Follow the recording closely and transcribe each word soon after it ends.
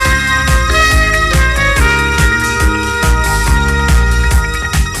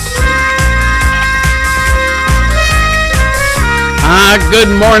Good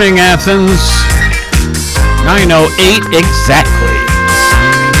morning, Athens. 9:08 exactly.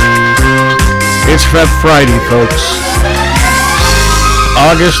 It's Friday, folks.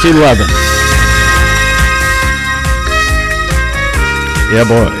 August 11th. Yeah,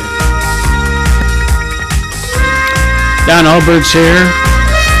 boy. Don Holbert's here.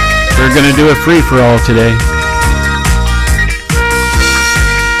 We're going to do a free-for-all today.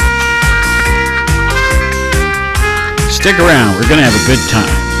 Stick around. We're going to have a good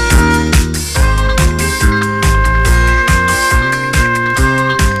time.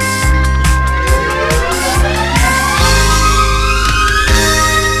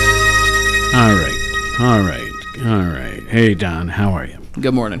 All right. Hey, Don, how are you?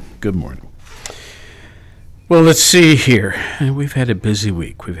 Good morning. Good morning. Well, let's see here. We've had a busy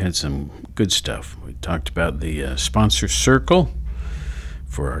week. We've had some good stuff. We talked about the sponsor circle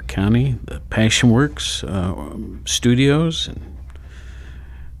for our county, the Passionworks studios, and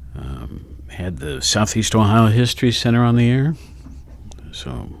had the Southeast Ohio History Center on the air.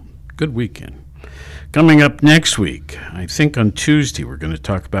 So, good weekend. Coming up next week, I think on Tuesday, we're going to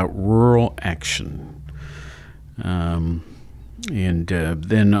talk about rural action. And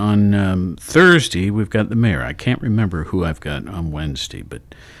then on Thursday, we've got the mayor. I can't remember who I've got on Wednesday, but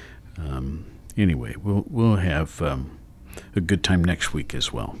anyway, we'll have a good time next week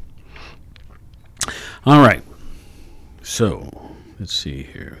as well. All right. So, let's see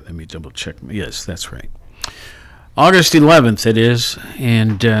here. Let me double check. Yes, that's right. August 11th it is,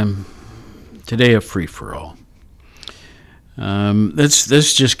 and today a free-for-all. Let's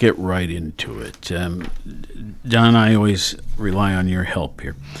just get right into it. Don, I always rely on your help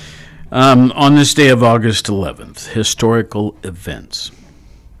here. On this day of August 11th, historical events.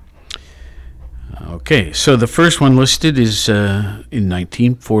 Okay, so the first one listed is in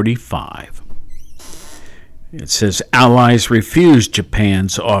 1945. It says, Allies refused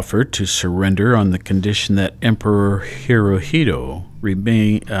Japan's offer to surrender on the condition that Emperor Hirohito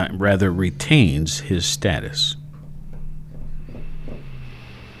retains his status.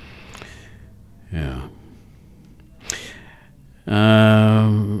 Yeah.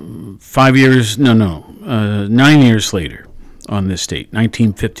 9 years later, on this date,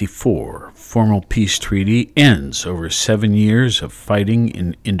 1954, formal peace treaty ends over 7 years of fighting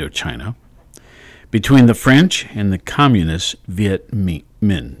in Indochina between the French and the communist Viet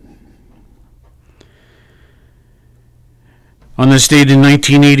Minh. On this date in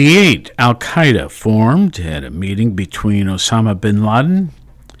 1988, Al-Qaeda formed at a meeting between Osama bin Laden,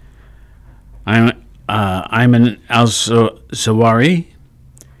 Ayman al-Zawahiri,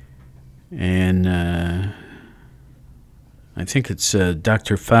 and I think it's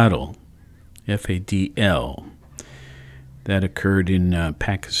Dr. Fadl, F-A-D-L. That occurred in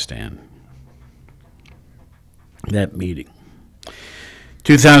Pakistan. That meeting.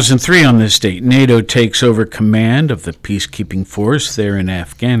 2003, on this date, NATO takes over command of the peacekeeping force there in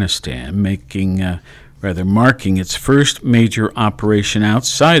Afghanistan, marking its first major operation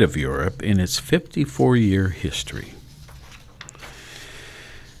outside of Europe in its 54-year history.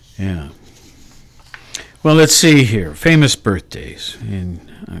 Yeah. Well, let's see here. Famous birthdays.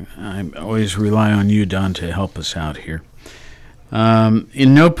 And I always rely on you, Don, to help us out here.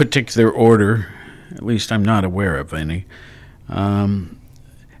 In no particular order, at least I'm not aware of any.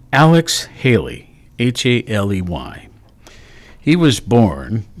 Alex Haley, Haley. He was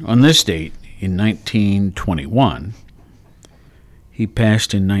born on this date in 1921. He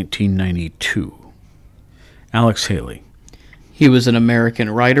passed in 1992. Alex Haley. He was an American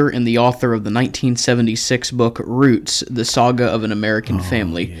writer and the author of the 1976 book Roots, The Saga of an American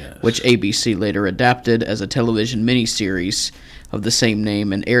Family, yes. which ABC later adapted as a television miniseries of the same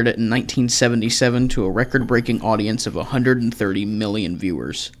name and aired it in 1977 to a record-breaking audience of 130 million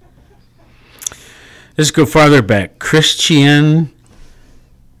viewers. Let's go farther back. Christian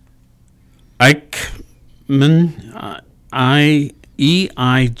Eichmann,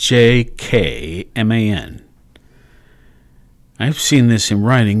 Eijkman. I've seen this in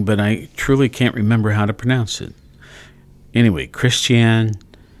writing, but I truly can't remember how to pronounce it. Anyway, Christian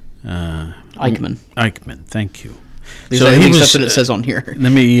Eichmann. Eichmann, thank you. So that's what it says on here.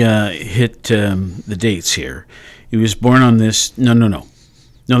 Let me hit the dates here. He was born on this... No,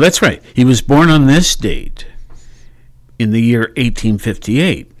 that's right. He was born on this date in the year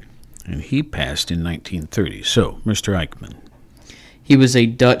 1858, and he passed in 1930. So, Mr. Eichmann. He was a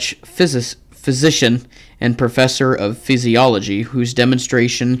Dutch physician and professor of physiology whose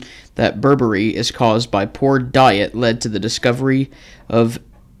demonstration that Burberry is caused by poor diet led to the discovery of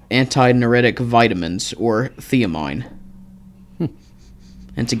antidiuretic vitamins, or thiamine.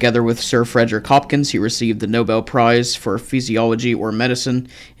 And together with Sir Frederick Hopkins, he received the Nobel Prize for Physiology or Medicine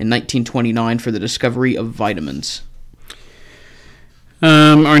in 1929 for the discovery of vitamins.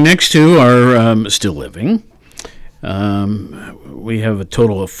 Our next two are still living. We have a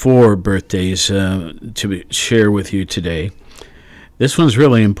total of 4 birthdays to share with you today. This one's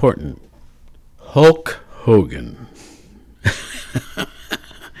really important. Hulk Hogan.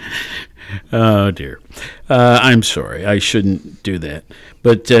 Oh, dear. I'm sorry. I shouldn't do that.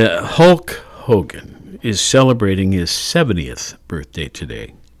 But Hulk Hogan is celebrating his 70th birthday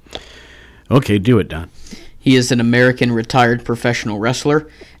today. Okay, do it, Don. He is an American retired professional wrestler,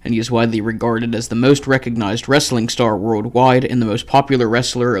 and he is widely regarded as the most recognized wrestling star worldwide and the most popular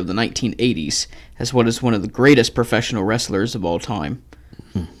wrestler of the 1980s, as well as one of the greatest professional wrestlers of all time.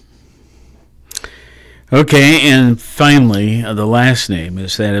 Okay, and finally, the last name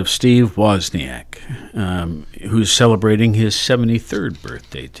is that of Steve Wozniak, who's celebrating his 73rd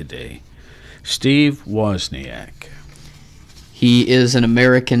birthday today. Steve Wozniak. He is an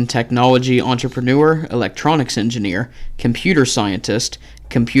American technology entrepreneur, electronics engineer, computer scientist,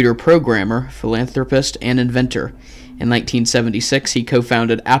 computer programmer, philanthropist, and inventor. In 1976, he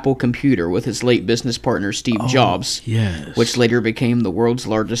co-founded Apple Computer with his late business partner Steve Jobs, yes, which later became the world's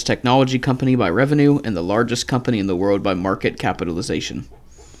largest technology company by revenue and the largest company in the world by market capitalization.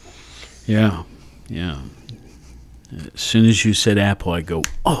 Yeah. As soon as you said Apple, I go,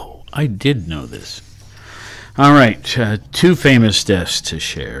 oh, I did know this. All right, 2 famous deaths to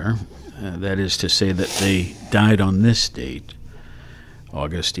share. That is to say that they died on this date,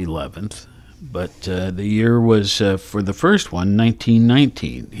 August 11th. But the year was, for the first one,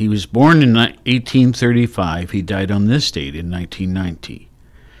 1919. He was born in 1835. He died on this date in 1990.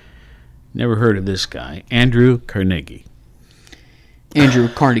 Never heard of this guy. Andrew Carnegie. Andrew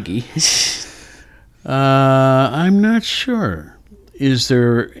Carnegie. I'm not sure. Is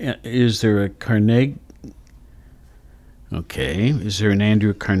there a Carnegie? Okay. Is there an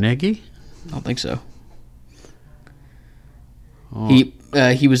Andrew Carnegie? I don't think so. Oh.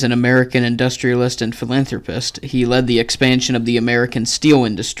 He was an American industrialist and philanthropist. He led the expansion of the American steel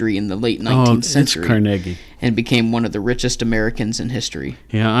industry in the late 19th century. It's Carnegie. And became one of the richest Americans in history.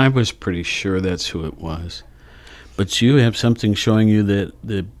 Yeah, I was pretty sure that's who it was. But you have something showing you that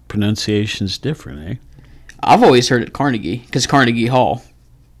the pronunciation's different, eh? I've always heard it Carnegie, because Carnegie Hall.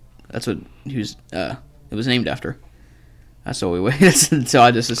 That's what it was named after. That's all we wait. So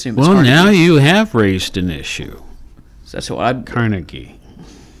I just assume it's Carnegie. Well, now you have raised an issue. So that's what I... Carnegie.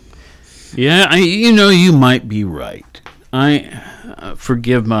 Yeah, you might be right. I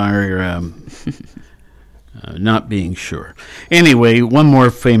forgive my not being sure. Anyway, one more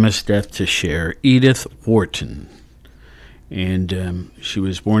famous death to share. Edith Wharton. And she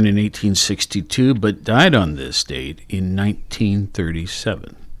was born in 1862, but died on this date in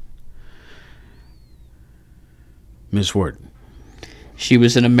 1937. Ms. Wharton. She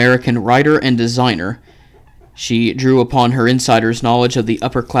was an American writer and designer. She drew upon her insider's knowledge of the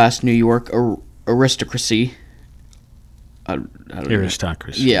upper-class New York aristocracy.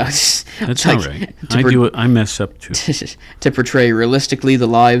 Aristocracy. Yeah. That's all right. I mess up too. To portray realistically the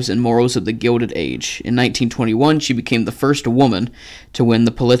lives and morals of the Gilded Age. In 1921, she became the first woman to win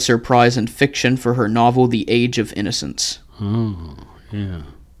the Pulitzer Prize in Fiction for her novel The Age of Innocence. Oh, yeah.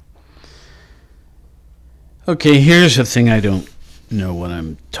 Okay, here's a thing I don't know what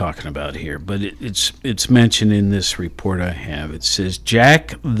I'm talking about here, but it's mentioned in this report I have. It says Jack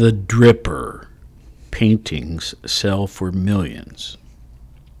the Dripper paintings sell for millions.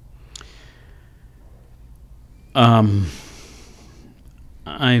 I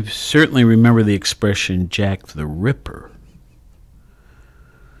certainly remember the expression Jack the Ripper.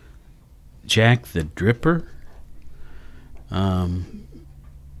 Jack the Dripper?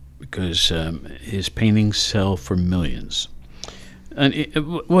 Because his paintings sell for millions. And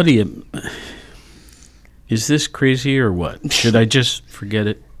what do you... Is this crazy or what? Should I just forget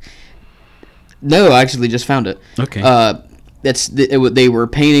it? No, I actually just found it. Okay. They were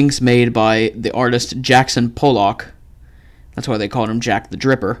paintings made by the artist Jackson Pollock. That's why they called him Jack the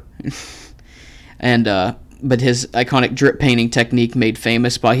Dripper. But his iconic drip painting technique, made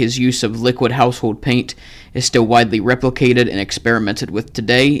famous by his use of liquid household paint, is still widely replicated and experimented with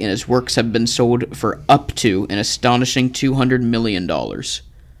today, and his works have been sold for up to an astonishing $200 million.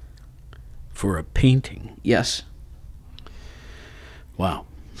 For a painting? Yes. Wow.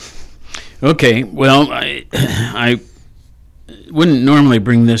 Okay, well, I wouldn't normally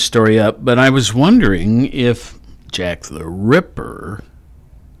bring this story up, but I was wondering if Jack the Ripper,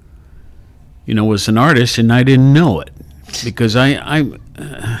 was an artist and I didn't know it. Because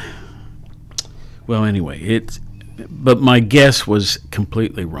well, anyway, but my guess was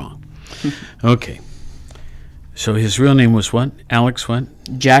completely wrong. Okay. So his real name was what? Alex what?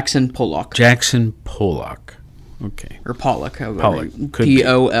 Jackson Pollock. Jackson Pollock. Okay. Or Pollock. Pollock. Could be.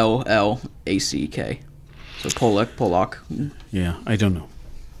 Pollack. So Pollock. Yeah, I don't know.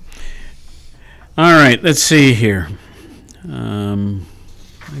 All right, let's see here.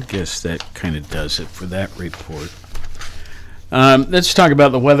 I guess that kind of does it for that report. Let's talk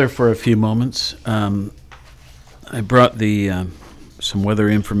about the weather for a few moments. I brought some weather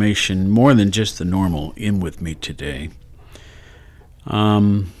information, more than just the normal, in with me today.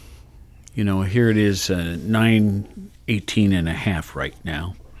 Here it is, 9:18 and a half right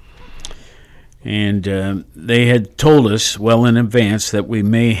now. And they had told us well in advance that we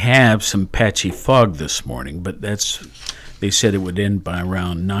may have some patchy fog this morning, but they said it would end by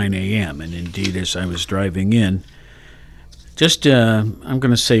around 9 a.m. And indeed, as I was driving in, just, I'm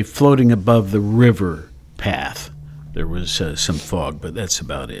going to say, floating above the river path, there was some fog, but that's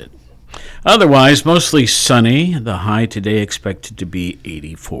about it. Otherwise, mostly sunny. The high today expected to be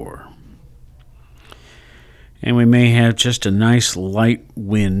 84. And we may have just a nice light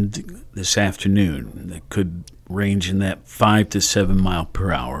wind this afternoon that could range in that 5 to 7 mile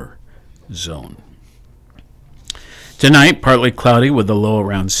per hour zone. Tonight, partly cloudy with a low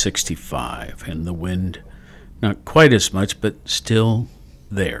around 65, and the wind not quite as much, but still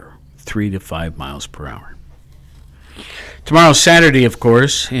there, 3 to 5 miles per hour. Tomorrow, Saturday, of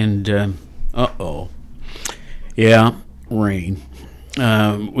course, and rain.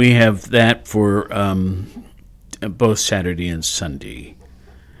 We have that for both Saturday and Sunday.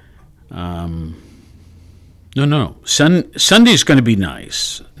 Sunday's going to be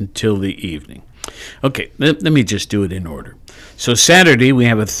nice until the evening. Okay, let me just do it in order. So Saturday, we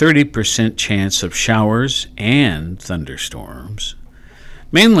have a 30% chance of showers and thunderstorms,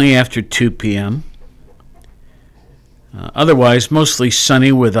 mainly after 2 p.m. Otherwise, mostly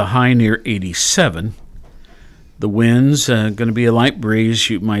sunny with a high near 87. The wind's going to be a light breeze,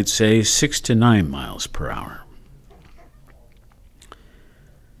 you might say, 6 to 9 miles per hour.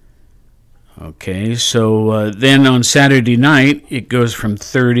 Okay, so then on Saturday night, it goes from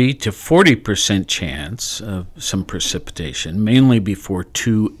 30 to 40% chance of some precipitation, mainly before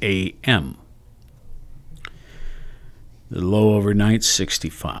 2 a.m. The low overnight,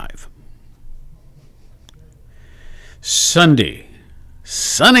 65. Sunday,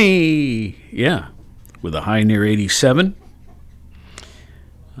 sunny, with a high near 87.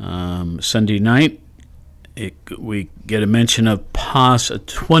 Sunday night, we get a mention of a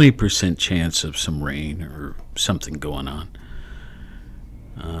 20% chance of some rain or something going on.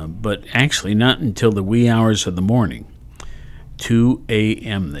 But actually not until the wee hours of the morning, 2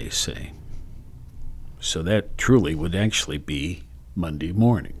 a.m. they say. So that truly would actually be Monday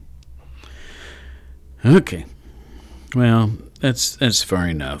morning. Okay, well, that's far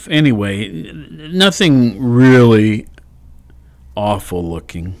enough. Anyway, nothing really awful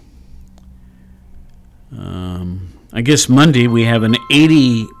looking. I guess Monday we have an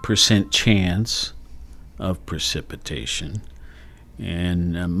 80% chance of precipitation,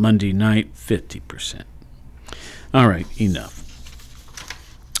 and Monday night 50%. All right, enough.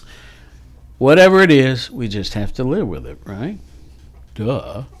 Whatever it is, we just have to live with it, right?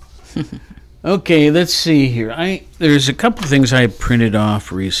 Duh. Okay, let's see here. There's a couple things I printed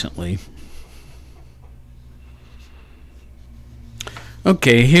off recently.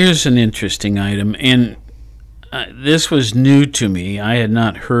 Okay, here's an interesting item, and this was new to me. I had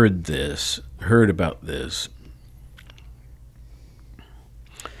not heard about this.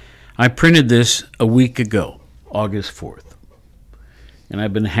 I printed this a week ago, August 4th, and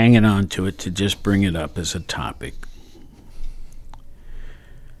I've been hanging on to it to just bring it up as a topic.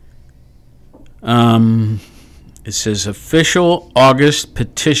 It says, official August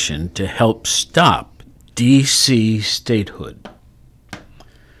petition to help stop D.C. statehood.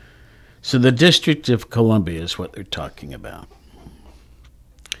 So the District of Columbia is what they're talking about.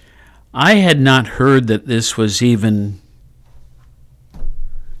 I had not heard that this was even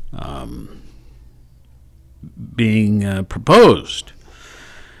being proposed.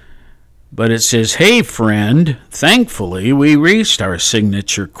 But it says, hey, friend, thankfully we reached our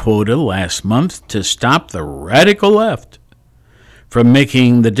signature quota last month to stop the radical left from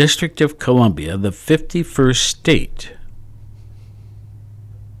making the District of Columbia the 51st state.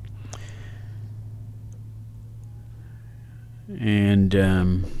 And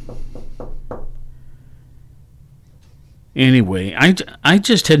anyway, I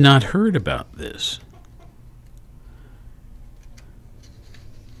just had not heard about this.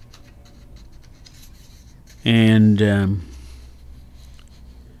 And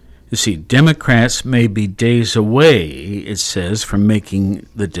You see, Democrats may be days away, it says, from making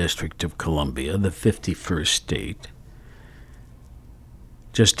the District of Columbia the 51st state.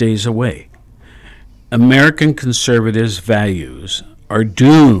 Just days away. American conservatives' values are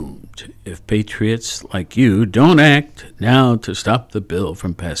doomed if patriots like you don't act now to stop the bill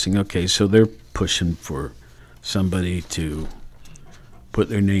from passing. Okay, so they're pushing for somebody to put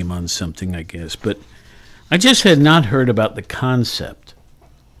their name on something, I guess. But I just had not heard about the concept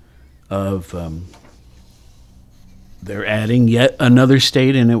of they're adding yet another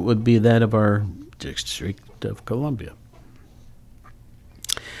state, and it would be that of our District of Columbia.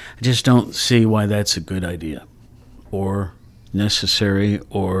 I just don't see why that's a good idea or necessary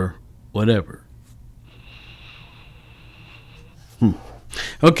or whatever.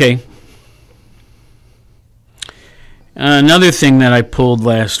 Okay. Another thing that I pulled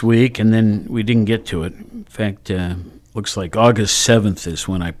last week, and then we didn't get to it. In fact, looks like August 7th is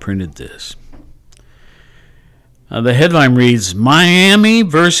when I printed this. The headline reads, Miami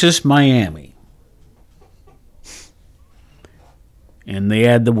versus Miami. And they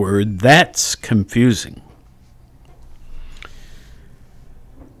add the word, that's confusing.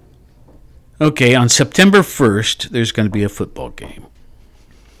 Okay, on September 1st, there's going to be a football game.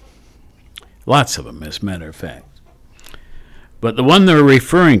 Lots of them, as a matter of fact. But the one they're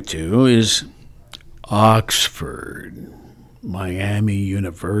referring to is Oxford, Miami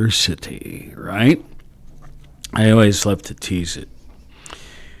University, right? I always love to tease it.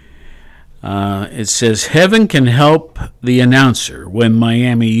 It says, heaven can help the announcer when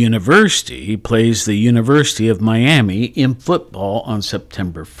Miami University plays the University of Miami in football on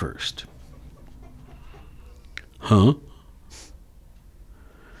September 1st. Huh?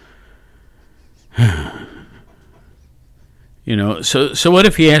 You know, so what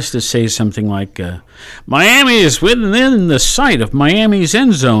if he has to say something like, Miami is within the sight of Miami's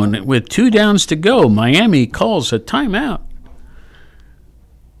end zone with 2 downs to go. Miami calls a timeout.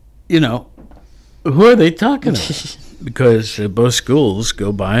 You know, who are they talking about? Because both schools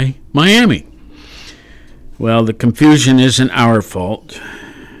go by Miami. Well, the confusion isn't our fault.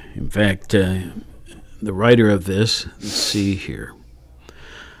 In fact, the writer of this, let's see here.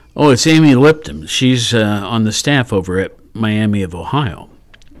 Oh, it's Amy Lipton. She's on the staff over at Miami of Ohio.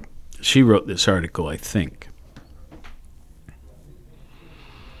 She wrote this article, I think.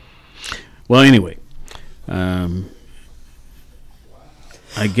 Well, anyway, I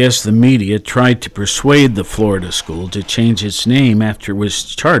guess the media tried to persuade the Florida school to change its name after it was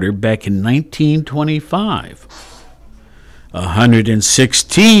chartered back in 1925,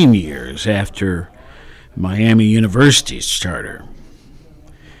 116 years after Miami University's charter.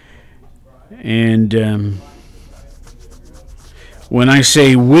 And when I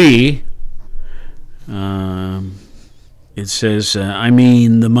say we, it says, I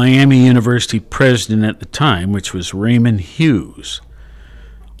mean the Miami University president at the time, which was Raymond Hughes,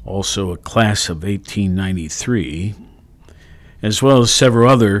 also a class of 1893, as well as several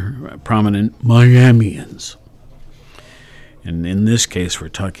other prominent Miamians. And in this case, we're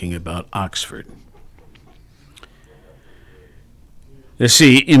talking about Oxford. Let's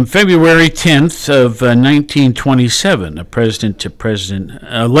see, in February 10th of 1927, a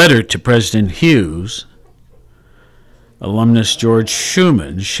letter to President Hughes, alumnus George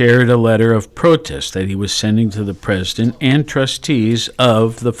Schumann shared a letter of protest that he was sending to the president and trustees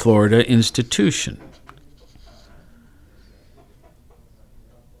of the Florida institution.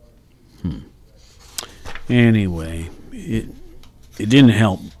 Anyway, it didn't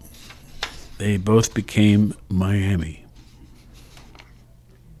help. They both became Miami.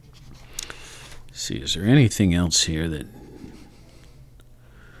 See, is there anything else here that...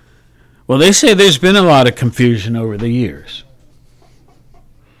 Well, they say there's been a lot of confusion over the years.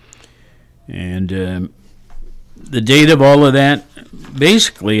 And the date of all of that,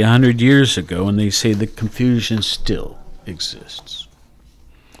 basically 100 years ago, and they say the confusion still exists.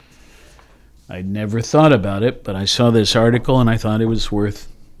 I'd never thought about it, but I saw this article and I thought it was worth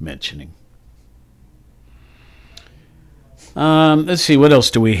mentioning. Let's see, what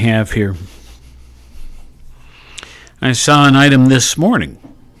else do we have here? I saw an item this morning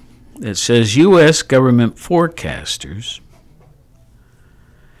that says U.S. government forecasters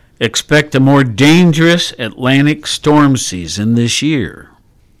expect a more dangerous Atlantic storm season this year,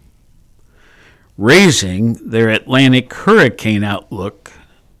 raising their Atlantic hurricane outlook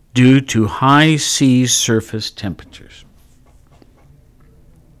due to high sea surface temperatures.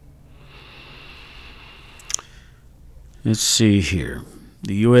 Let's see here.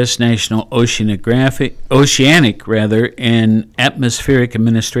 The U.S. National Oceanic and Atmospheric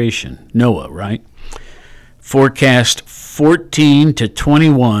Administration, NOAA, right, forecast 14 to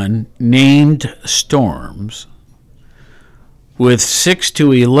 21 named storms, with 6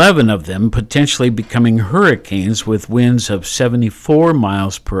 to 11 of them potentially becoming hurricanes with winds of 74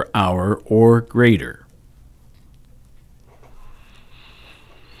 miles per hour or greater.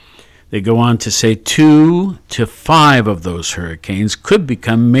 They go on to say 2 to 5 of those hurricanes could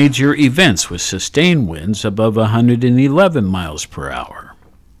become major events with sustained winds above 111 miles per hour.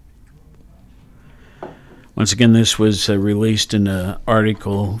 Once again, this was released in an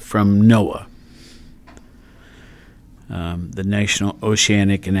article from NOAA, the National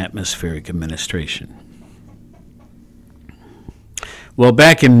Oceanic and Atmospheric Administration. Well,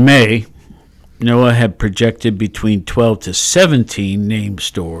 back in May, NOAA had projected between 12 to 17 named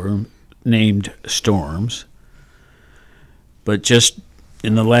storms, but just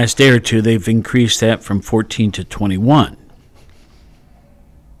in the last day or two, they've increased that from 14 to 21.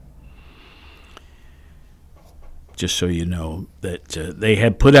 Just so you know that they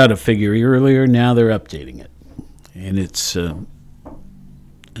had put out a figure earlier, now they're updating it. And it's,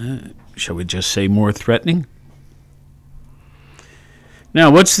 shall we just say, more threatening?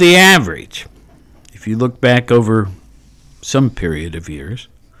 Now, what's the average? If you look back over some period of years,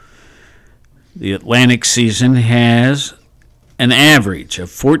 the Atlantic season has an average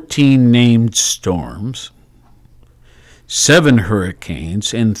of 14 named storms, 7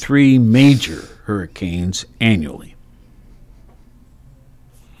 hurricanes, and 3 major hurricanes annually.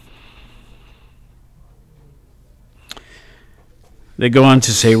 They go on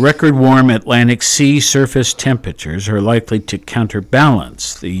to say record warm Atlantic sea surface temperatures are likely to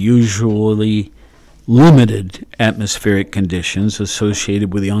counterbalance the usually limited atmospheric conditions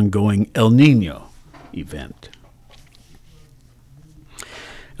associated with the ongoing El Nino event.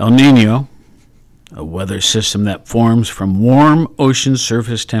 El Nino, a weather system that forms from warm ocean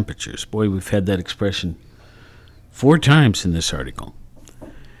surface temperatures. Boy, we've had that expression 4 times in this article.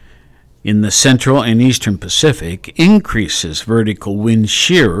 In the central and eastern Pacific, increases vertical wind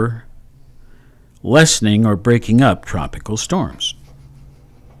shear, lessening or breaking up tropical storms.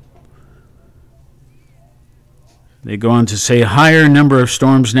 They go on to say a higher number of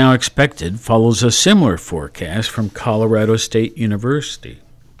storms now expected follows a similar forecast from Colorado State University.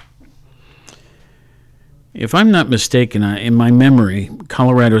 If I'm not mistaken, in my memory,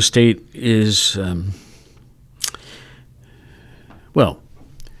 Colorado State is,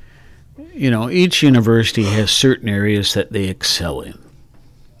 each university has certain areas that they excel in.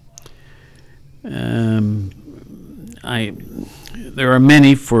 There are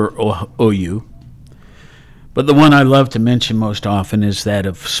many for OU. But the one I love to mention most often is that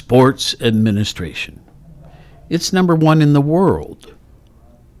of sports administration. It's number 1 in the world,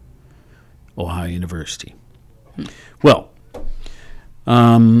 Ohio University. Well,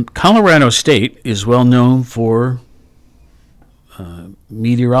 Colorado State is well known for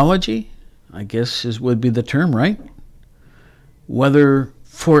meteorology, I guess would be the term, right? Weather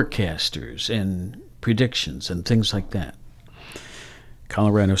forecasters and predictions and things like that.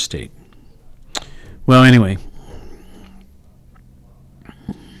 Colorado State. Well, anyway,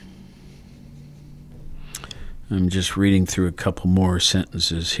 I'm just reading through a couple more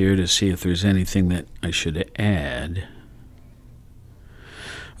sentences here to see if there's anything that I should add.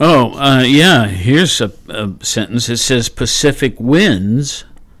 Here's a sentence. It says Pacific winds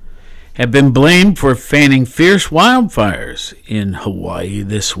have been blamed for fanning fierce wildfires in Hawaii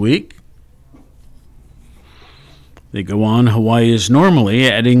this week. They go on, Hawaii is normally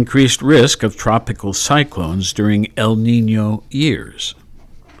at increased risk of tropical cyclones during El Nino years.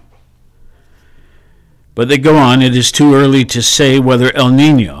 But they go on, it is too early to say whether El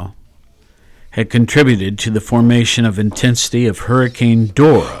Nino had contributed to the formation of intensity of Hurricane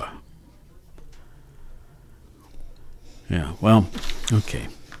Dora. Yeah, well, okay.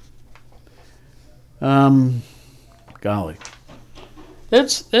 Golly.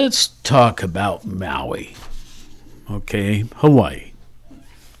 Let's talk about Maui. Okay, Hawaii.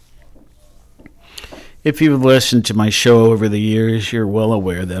 If you've listened to my show over the years, you're well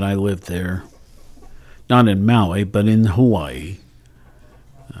aware that I lived there, not in Maui, but in Hawaii,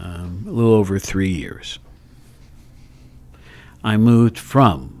 a little over 3 years. I moved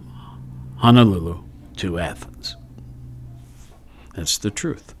from Honolulu to Athens. That's the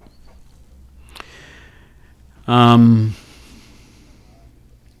truth.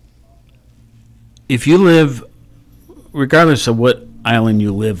 If you live, regardless of what island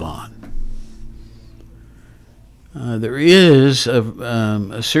you live on, there is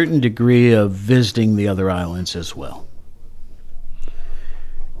a certain degree of visiting the other islands as well.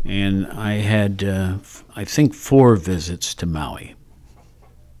 And I had, I think, 4 visits to Maui.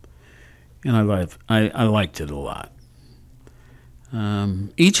 And I liked it a lot.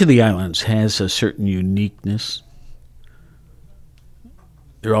 Each of the islands has a certain uniqueness.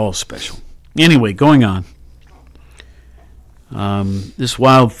 They're all special. Anyway, going on. This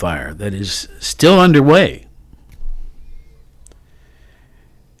wildfire that is still underway,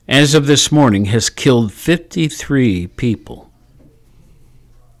 as of this morning, has killed 53 people.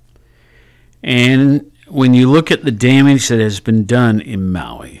 And when you look at the damage that has been done in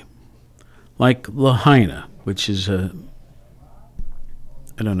Maui, like Lahaina, which is I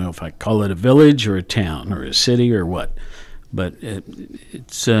don't know if I call it a village or a town or a city or what, but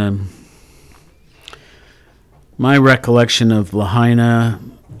it's my recollection of Lahaina,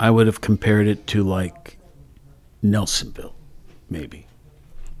 I would have compared it to like Nelsonville, maybe.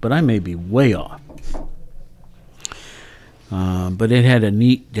 But I may be way off. But it had a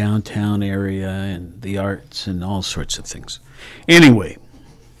neat downtown area and the arts and all sorts of things. Anyway,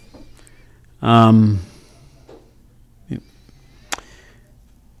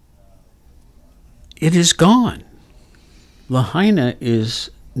 it is gone. Lahaina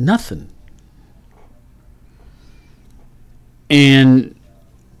is nothing. And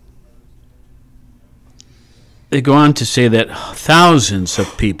they go on to say that thousands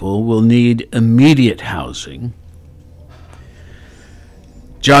of people will need immediate housing.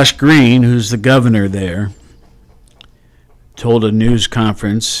 Josh Green, who's the governor there, told a news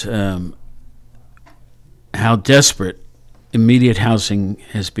conference how desperate immediate housing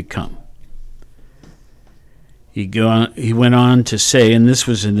has become. He went on to say, and this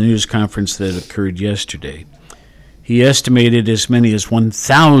was a news conference that occurred yesterday, he estimated as many as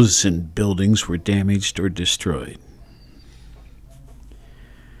 1,000 buildings were damaged or destroyed.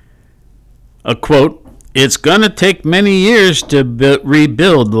 A quote, "It's going to take many years to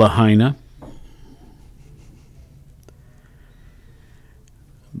rebuild Lahaina."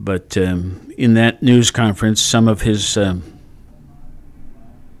 But in that news conference, some of his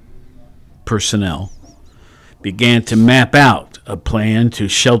personnel began to map out a plan to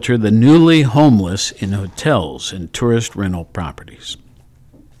shelter the newly homeless in hotels and tourist rental properties.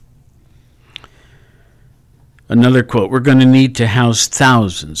 Another quote, "We're going to need to house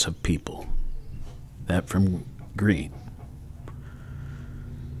thousands of people." That from Green.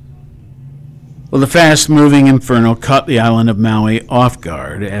 Well, the fast-moving inferno caught the island of Maui off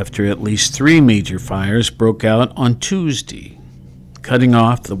guard after at least 3 major fires broke out on Tuesday, cutting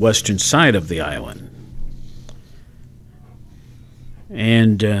off the western side of the island.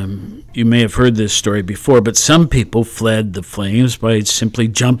 And you may have heard this story before, but some people fled the flames by simply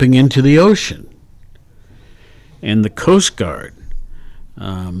jumping into the ocean. And the Coast Guard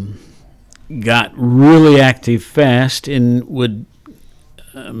got really active fast and would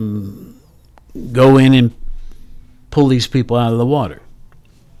go in and pull these people out of the water.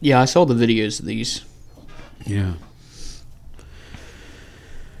 Yeah, I saw the videos of these. Yeah.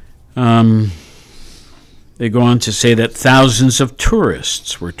 They go on to say that thousands of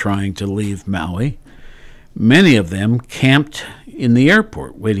tourists were trying to leave Maui. Many of them camped in the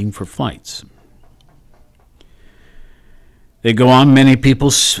airport waiting for flights. They go on, many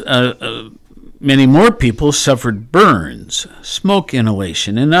more people suffered burns, smoke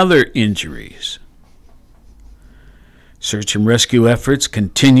inhalation, and other injuries. Search and rescue efforts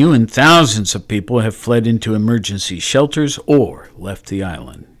continue, and thousands of people have fled into emergency shelters or left the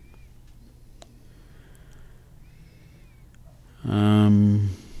island.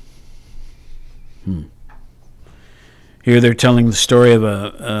 Here they're telling the story of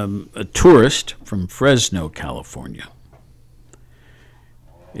a tourist from Fresno, California.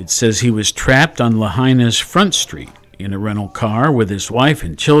 It says he was trapped on Lahaina's front street in a rental car with his wife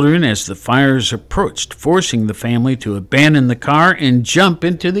and children as the fires approached, forcing the family to abandon the car and jump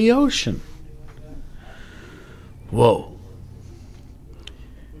into the ocean. Whoa.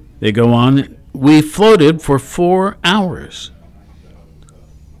 They go on, "We floated for 4 hours.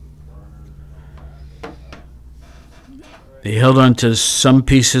 They held onto some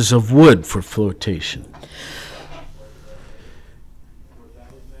pieces of wood for flotation.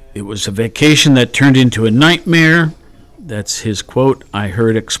 It was a vacation that turned into a nightmare." That's his quote. "I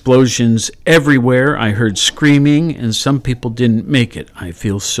heard explosions everywhere. I heard screaming, and some people didn't make it. I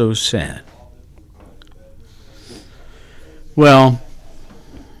feel so sad." Well,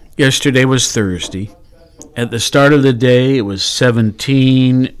 yesterday was Thursday. At the start of the day, it was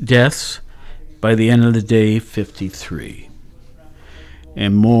 17 deaths. By the end of the day, 53.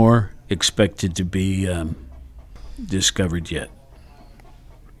 And more expected to be discovered yet.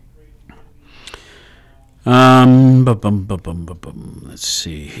 Let's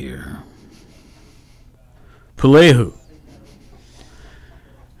see here. Pulehu.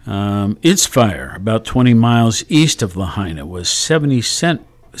 Its fire, about 20 miles east of Lahaina, was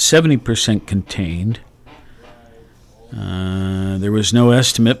 70% contained. There was no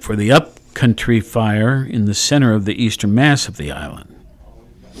estimate for the upcountry fire in the center of the eastern mass of the island.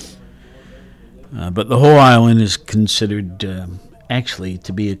 But the whole island is considered actually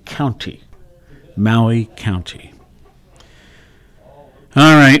to be a county, Maui County.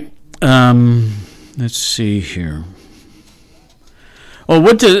 All right, let's see here.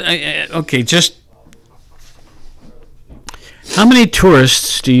 Oh, just how many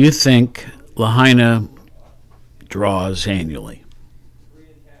tourists do you think Lahaina draws annually?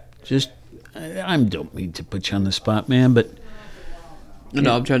 I don't mean to put you on the spot, man, but...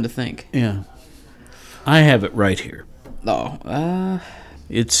 No, I'm trying to think. Yeah. I have it right here. Oh,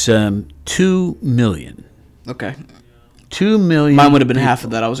 It's 2 million. Okay. 2 million. Mine would have been half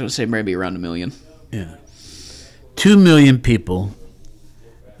of that. I was going to say maybe around 1 million. Yeah. 2 million people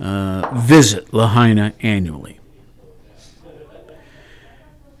visit Lahaina annually.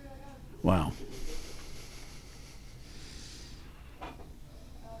 Wow.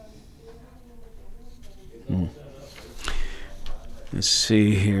 Let's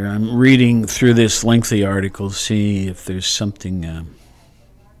see here. I'm reading through this lengthy article to see if there's something...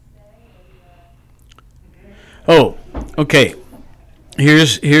 Oh, okay.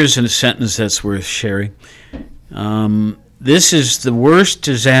 Here's a sentence that's worth sharing. This is the worst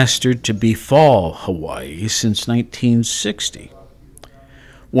disaster to befall Hawaii since 1960,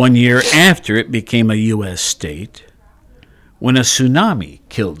 1 year after it became a U.S. state, when a tsunami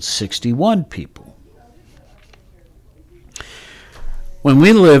killed 61 people. When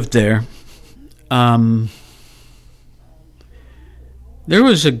we lived there, there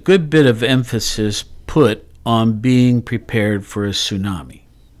was a good bit of emphasis put on being prepared for a tsunami.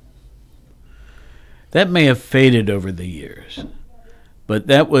 That may have faded over the years, but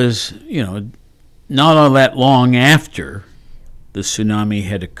that was, not all that long after the tsunami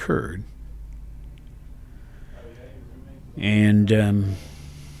had occurred. And,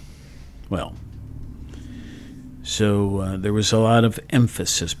 so there was a lot of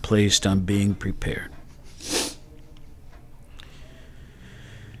emphasis placed on being prepared.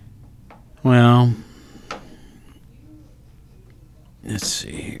 Well, let's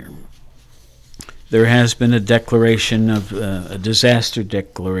see here. There has been a declaration of a disaster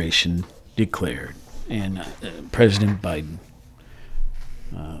declaration declared, and President Biden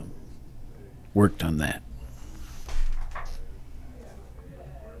worked on that.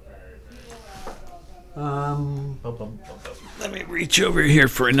 Let me reach over here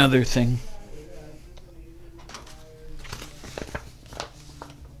for another thing.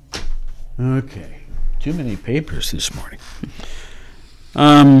 Okay, too many papers this morning.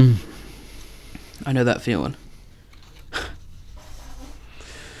 I know that feeling.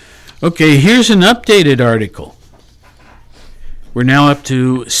 Okay, here's an updated article. We're now up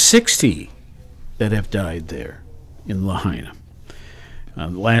to 60 that have died there in Lahaina.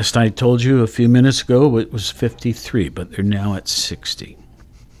 Last I told you a few minutes ago it was 53, but they're now at 60.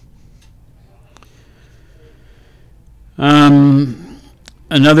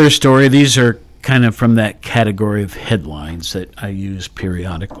 Another story, these are kind of from that category of headlines that I use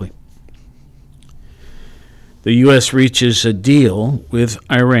periodically. The U.S. reaches a deal with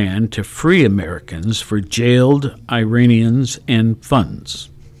Iran to free Americans for jailed Iranians and funds.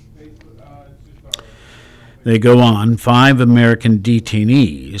 They go on, 5 American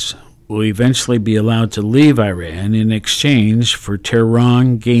detainees will eventually be allowed to leave Iran in exchange for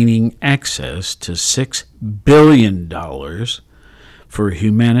Tehran gaining access to $6 billion for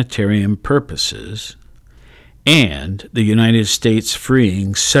humanitarian purposes, and the United States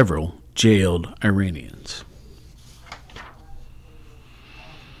freeing several jailed Iranians.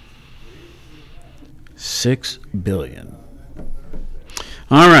 $6 billion.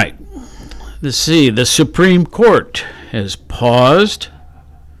 All right. Let's see. The Supreme Court has paused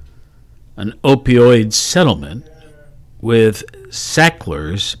an opioid settlement with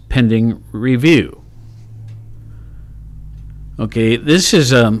Sacklers pending review. Okay, this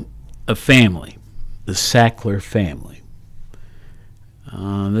is a family, the Sackler family.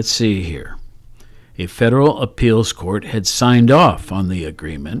 Let's see here. A federal appeals court had signed off on the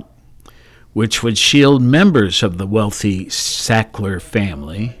agreement, which would shield members of the wealthy Sackler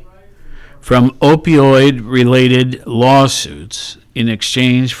family from opioid-related lawsuits in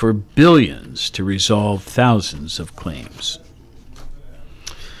exchange for billions to resolve thousands of claims.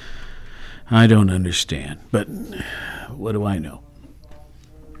 I don't understand, but what do I know?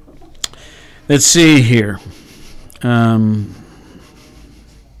 Let's see here. Let's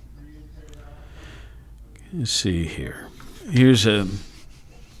see here. Here's a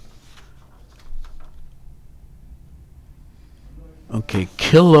Okay,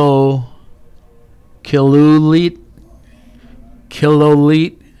 kilolite.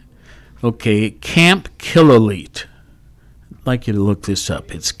 Okay, Camp Kilolite. I'd like you to look this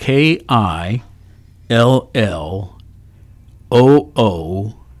up. It's KILLOOLEET.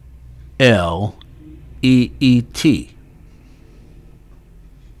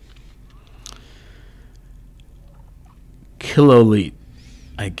 Kilolite,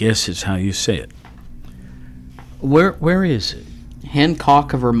 I guess is how you say it. Where is it?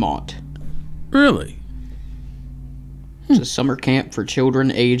 Hancock, Vermont. Really? It's a summer camp for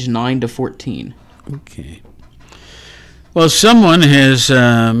children aged 9 to 14. Okay. Well, someone has,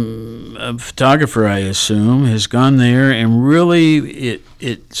 a photographer, I assume, has gone there and really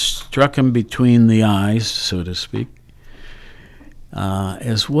it struck him between the eyes, so to speak,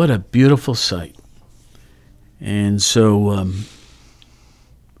 as what a beautiful sight. And so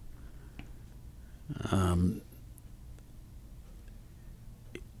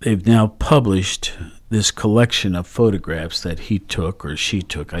they've now published this collection of photographs that he took or she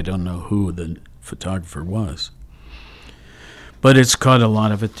took. I don't know who the photographer was. But it's caught a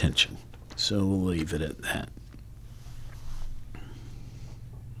lot of attention. So we'll leave it at that.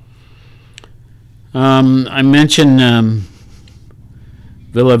 I mentioned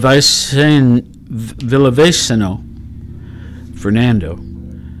Villavecino Fernando,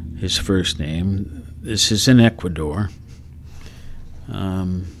 his first name. This is in Ecuador.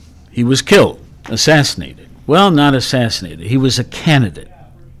 He was killed, assassinated. Well, not assassinated. He was a candidate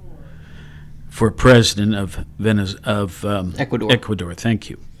for president of Ecuador. Ecuador, thank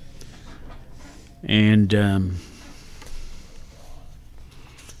you. And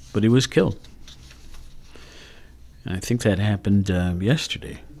but he was killed. And I think that happened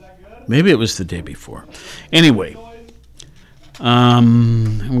yesterday. Maybe it was the day before. Anyway,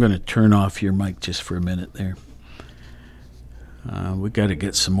 I'm going to turn off your mic just for a minute there. We got to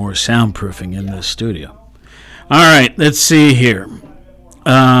get some more soundproofing in this studio. All right, let's see here.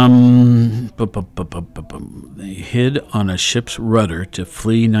 They hid on a ship's rudder to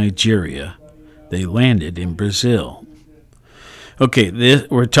flee Nigeria. They landed in Brazil. Okay,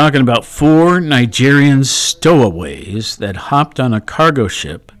 we're talking about 4 Nigerian stowaways that hopped on a cargo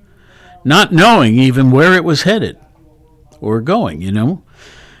ship, not knowing even where it was headed or going,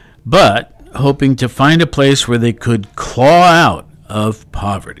 but hoping to find a place where they could claw out of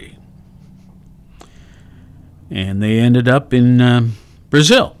poverty. And they ended up in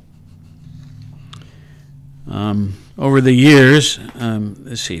Brazil. Over the years,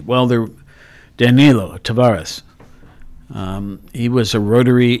 let's see, Danilo Tavares, he was a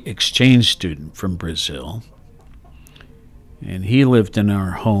Rotary exchange student from Brazil, and he lived in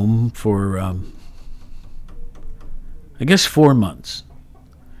our home for, 4 months,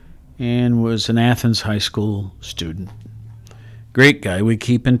 and was an Athens high school student. Great guy, we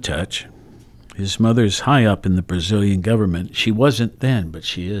keep in touch. His mother's high up in the Brazilian government. She wasn't then, but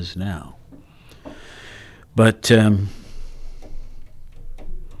she is now. But,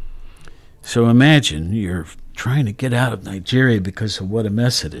 so imagine you're trying to get out of Nigeria because of what a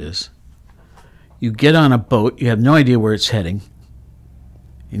mess it is. You get on a boat, you have no idea where it's heading,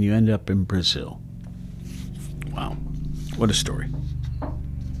 and you end up in Brazil. Wow, what a story.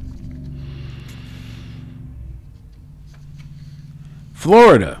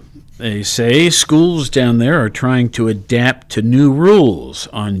 Florida. They say schools down there are trying to adapt to new rules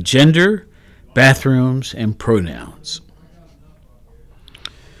on gender, bathrooms, and pronouns.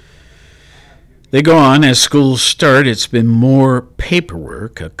 They go on, as schools start, it's been more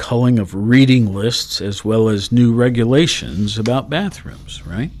paperwork, a culling of reading lists, as well as new regulations about bathrooms,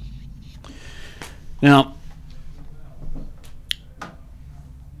 right? Now,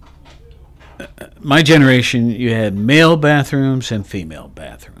 my generation, you had male bathrooms and female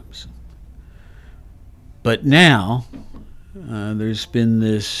bathrooms. But now, there's been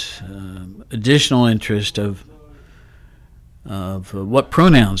this additional interest of what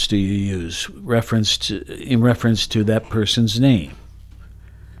pronouns do you use in reference to that person's name.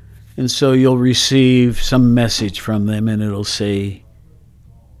 And so you'll receive some message from them, and it'll say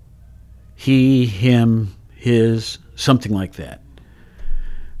he, him, his, something like that.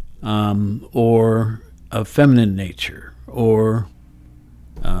 Or of feminine nature, or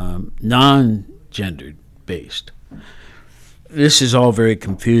non-gendered based. This is all very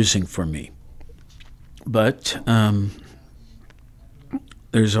confusing for me. But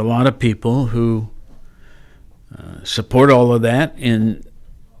there's a lot of people who support all of that, and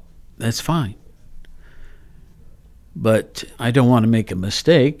that's fine. But I don't want to make a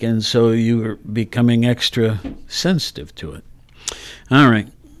mistake, and so you're becoming extra sensitive to it. All right.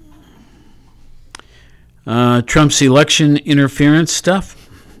 Trump's election interference stuff.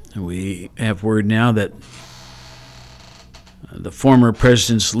 We have word now that the former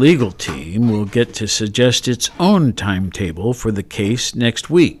president's legal team will get to suggest its own timetable for the case next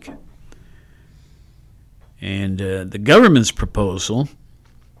week. And the government's proposal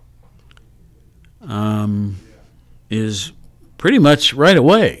is pretty much right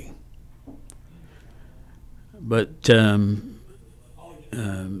away. But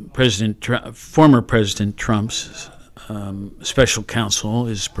former President Trump's special counsel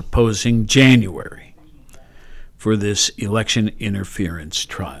is proposing January for this election interference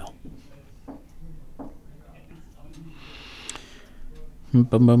trial.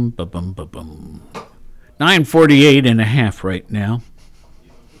 9:48 and a half right now.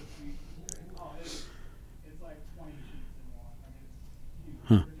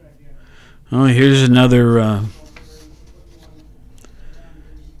 Oh, here's another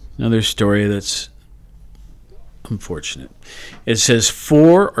story that's unfortunate. It says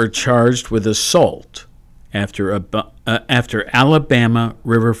 4 are charged with assault after Alabama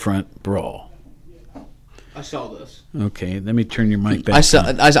riverfront brawl. I saw this. Okay, let me turn your mic back. I saw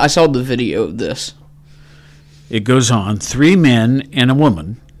the video of this. It goes on. 3 men and a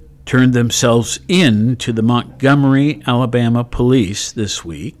woman turned themselves in to the Montgomery, Alabama police this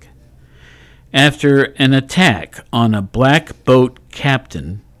week after an attack on a black boat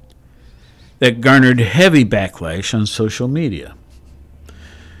captain that garnered heavy backlash on social media.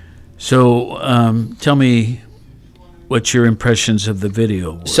 So tell me what your impressions of the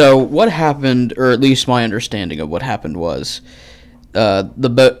video were. So what happened, or at least my understanding of what happened, was the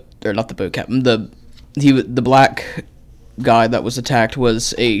boat, or not the boat captain, the black guy that was attacked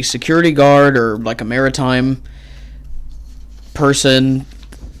was a security guard or like a maritime person.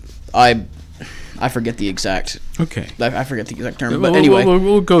 I forget the exact. Okay. I forget the exact term, but anyway,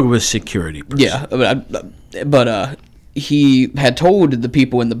 we'll go with security person. Yeah, but he had told the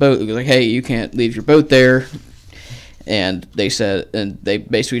people in the boat, like, "Hey, you can't leave your boat there," and they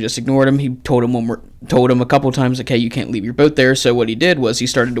basically just ignored him. He told him a couple times, like, "Hey, you can't leave your boat there." So what he did was he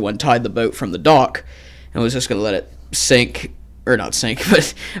started to untie the boat from the dock, and was just going to let it not sink,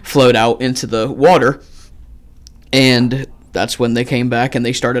 but float out into the water. And that's when they came back and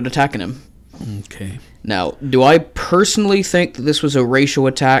they started attacking him. Okay. Now, do I personally think that this was a racial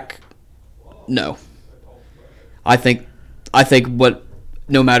attack? No. I think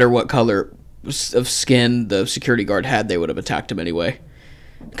no matter what color of skin the security guard had, they would have attacked him anyway,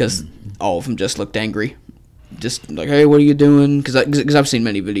 because all of them just looked angry, just like, "Hey, what are you doing?" Because I've seen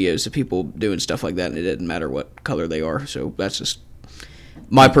many videos of people doing stuff like that, and it didn't matter what color they are. So that's just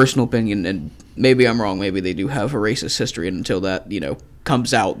my personal opinion, and maybe I'm wrong. Maybe they do have a racist history, and until that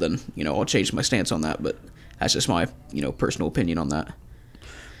comes out, then I'll change my stance on that. But that's just my personal opinion on that.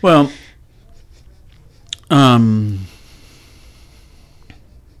 Well,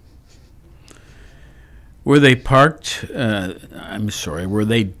 were they parked? Were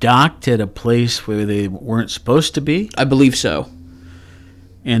they docked at a place where they weren't supposed to be? I believe so.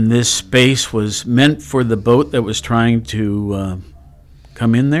 And this space was meant for the boat that was trying to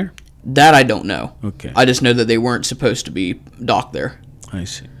come in there? That I don't know. Okay. I just know that they weren't supposed to be docked there. I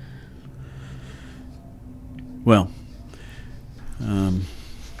see. Well,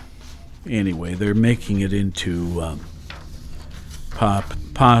 anyway, they're making it into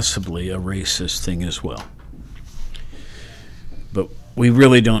possibly a racist thing as well. But we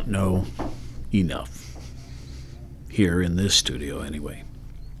really don't know enough here in this studio anyway.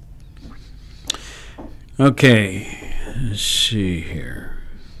 Okay, let's see here.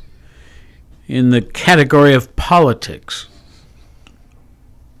 In the category of politics,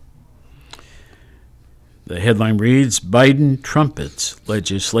 the headline reads, Biden trumpets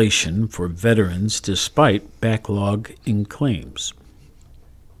legislation for veterans despite backlog in claims.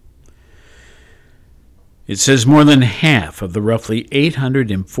 It says more than half of the roughly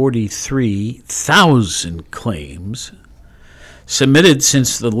 843,000 claims submitted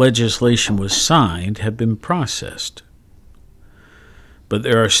since the legislation was signed have been processed. But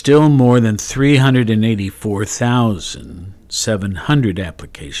there are still more than 384,700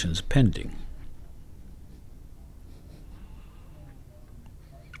 applications pending.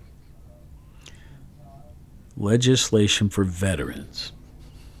 Legislation for veterans.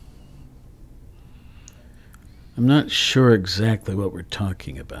 I'm not sure exactly what we're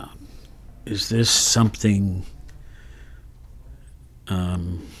talking about. Is this something...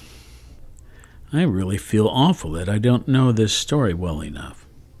 I really feel awful that I don't know this story well enough.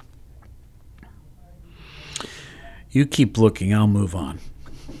 You keep looking, I'll move on.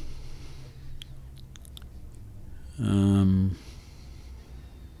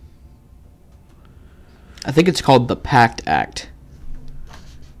 I think it's called the PACT Act.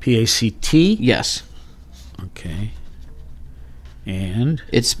 PACT? Yes. Okay. And?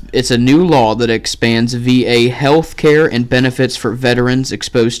 It's a new law that expands VA health care and benefits for veterans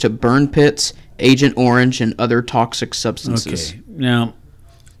exposed to burn pits, Agent Orange, and other toxic substances. Okay. Now,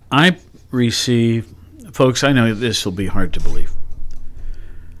 I received, folks, I know this will be hard to believe.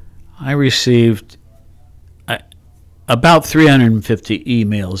 I received about 350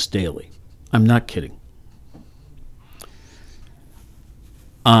 emails daily. I'm not kidding.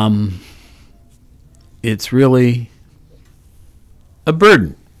 It's really a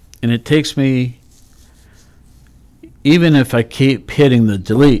burden, and it takes me, even if I keep hitting the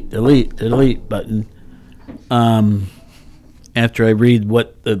delete button, after I read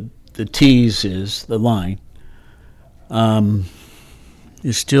what the tease is, the line,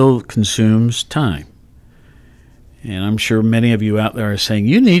 it still consumes time. And I'm sure many of you out there are saying,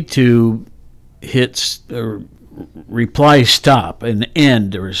 you need to hit reply stop and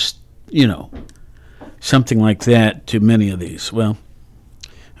end, or, something like that to many of these. Well,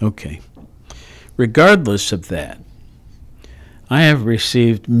 okay. Regardless of that, I have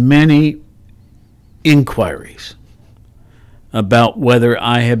received many inquiries about whether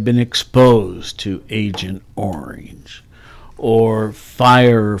I have been exposed to Agent Orange or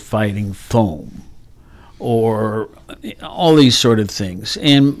firefighting foam or all these sort of things.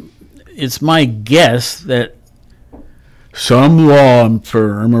 And it's my guess that some law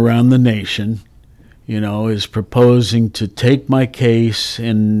firm around the nation, is proposing to take my case,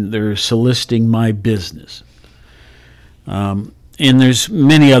 and they're soliciting my business. And there's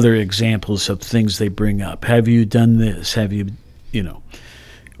many other examples of things they bring up. Have you done this? Have you,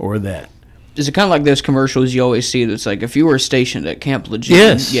 or that? Is it kind of like those commercials you always see that's like, if you were stationed at Camp Lejeune?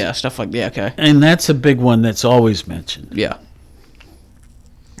 Yes. Yeah, stuff like that, okay. And that's a big one that's always mentioned. Yeah.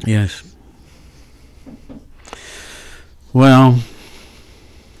 Yes. Well,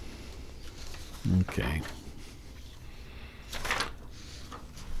 okay.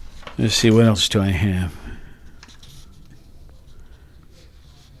 Let's see, what else do I have?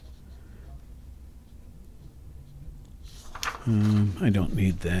 I don't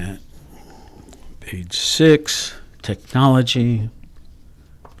need that. Page 6, technology.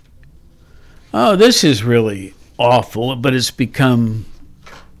 Oh, this is really awful, but it's become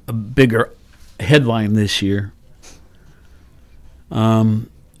a bigger headline this year.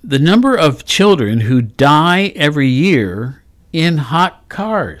 The number of children who die every year in hot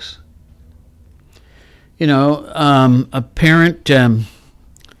cars. A parent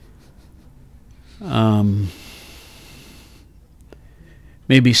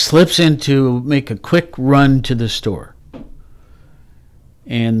maybe slips in to make a quick run to the store,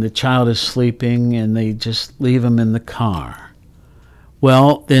 and the child is sleeping, and they just leave him in the car.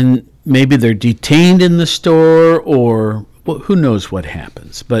 Well, then maybe they're detained in the store, or who knows what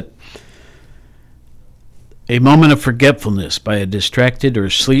happens. But a moment of forgetfulness by a distracted or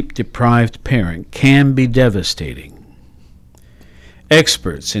sleep-deprived parent can be devastating.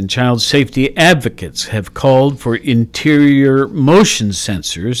 Experts and child safety advocates have called for interior motion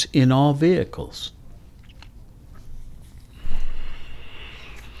sensors in all vehicles.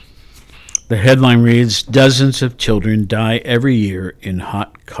 The headline reads, "Dozens of children die every year in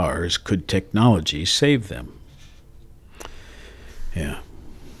hot cars. Could technology save them?" Yeah.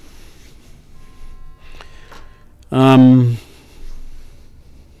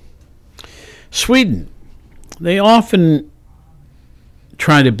 Sweden. They often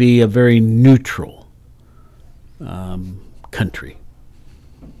try to be a very neutral country.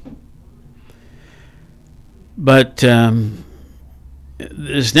 But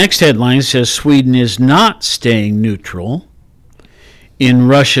this next headline says Sweden is not staying neutral in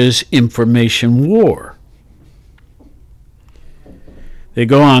Russia's information war. They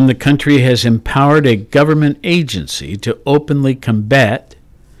go on, the country has empowered a government agency to openly combat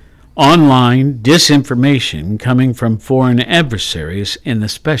online disinformation coming from foreign adversaries, and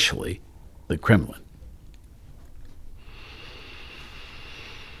especially the Kremlin.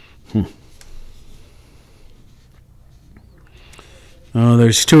 Oh,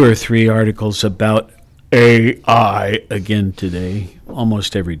 there's 2 or 3 articles about AI again today,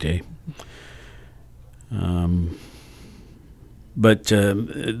 almost every day. But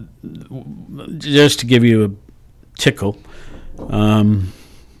just to give you a tickle,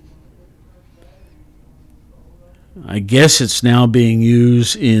 I guess it's now being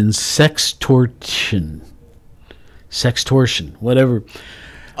used in sextortion, whatever.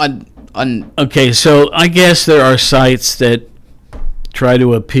 Okay, so I guess there are sites that try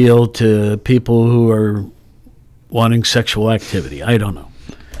to appeal to people who are wanting sexual activity. I don't know.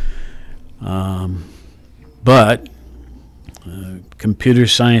 But computer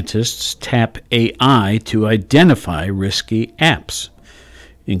scientists tap AI to identify risky apps,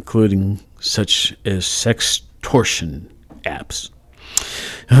 including such as sextortion apps.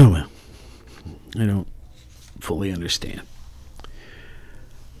 Oh, well, I don't fully understand.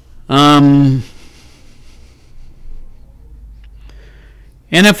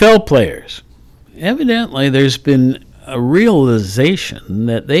 NFL players. Evidently, there's been a realization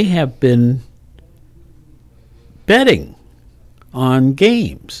that they have been betting on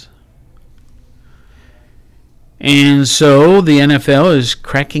games. And so the NFL is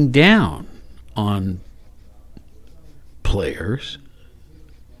cracking down on players.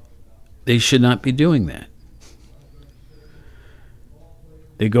 They should not be doing that.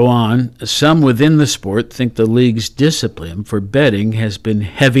 They go on, some within the sport think the league's discipline for betting has been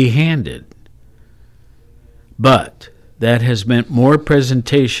heavy-handed. But that has meant more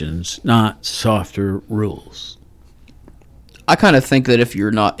presentations, not softer rules. I kind of think that if you're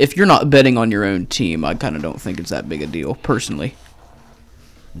not betting on your own team, I kind of don't think it's that big a deal, personally.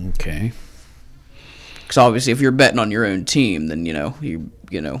 Okay. Because obviously, if you're betting on your own team, then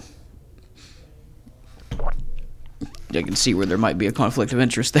I can see where there might be a conflict of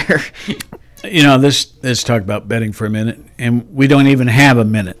interest there. Let's talk about betting for a minute, and we don't even have a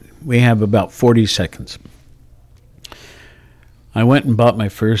minute. We have about 40 seconds. I went and bought my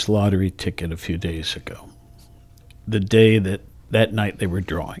first lottery ticket a few days ago, the day that night they were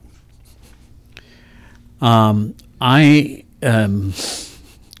drawing. I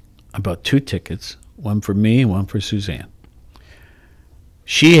bought 2 tickets, one for me and one for Suzanne.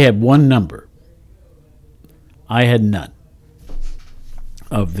 She had one number. I had none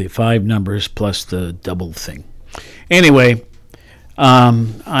of the 5 numbers plus the double thing. Anyway,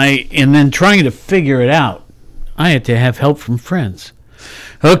 and then trying to figure it out, I had to have help from friends.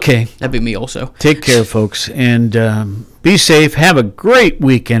 Okay. That'd be me also. Take care, folks, and be safe. Have a great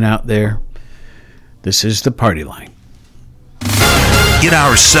weekend out there. This is the Party Line. In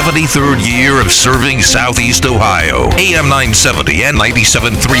our 73rd year of serving Southeast Ohio, AM 970 and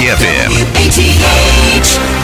 97.3 FM.